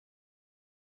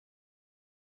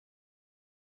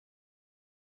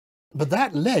But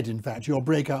that led, in fact, to your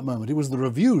breakout moment. It was the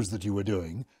reviews that you were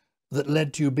doing that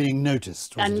led to you being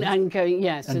noticed, wasn't it? And going,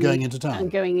 yes. And going into town.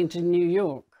 And going into New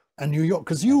York. And New York,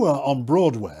 because you were on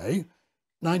Broadway,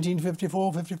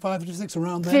 1954, 55, 56,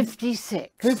 around then? 56.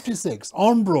 56,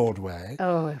 on Broadway.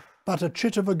 Oh. But a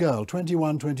chit of a girl,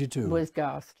 21, 22. Was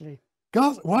ghastly.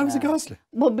 Why was it ghastly?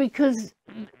 Well, because,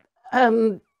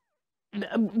 well,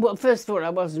 first of all, I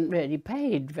wasn't really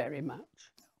paid very much.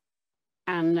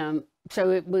 And so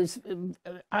it was, in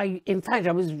fact,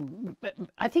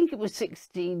 I think it was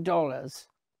 $60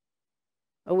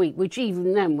 a week, which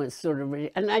even then was sort of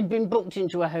really, and I'd been booked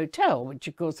into a hotel, which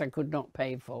of course I could not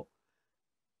pay for.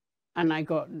 And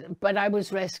but I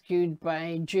was rescued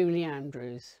by Julie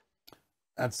Andrews.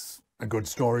 That's a good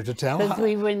story to tell. Because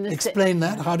we were in the Explain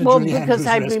that. How did Julie Andrews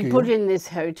rescue you? Because I'd been put in this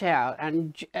hotel,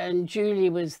 and Julie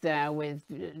was there with,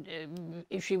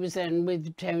 she was then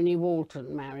with Tony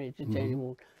Walton, married to Tony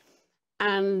Walton,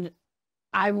 and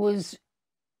I was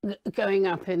going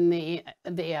up in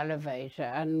the elevator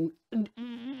and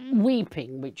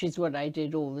weeping, which is what I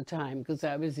did all the time because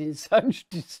I was in such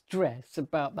distress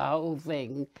about the whole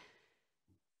thing.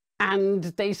 And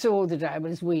they saw that I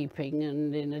was weeping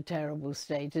and in a terrible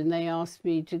state, and they asked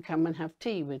me to come and have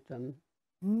tea with them,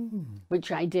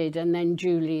 which I did. And then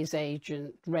Julie's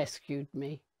agent rescued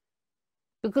me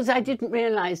because I didn't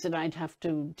realise that I'd have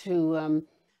to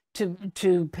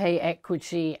pay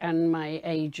equity and my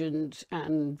agent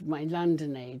and my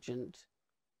London agent.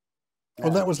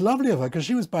 Well, that was lovely of her because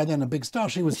she was by then a big star.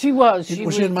 Was she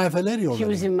in My Fair Lady already? She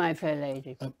was in My Fair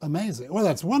Lady. Amazing. Well,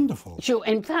 that's wonderful.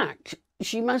 In fact,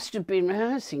 she must have been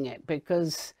rehearsing it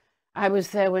because I was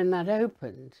there when that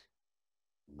opened.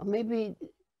 Or maybe,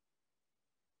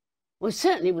 well, it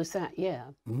certainly was that year.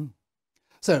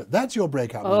 So that's your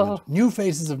breakout moment. New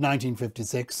Faces of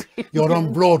 1956. You're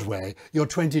on Broadway. You're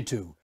 22.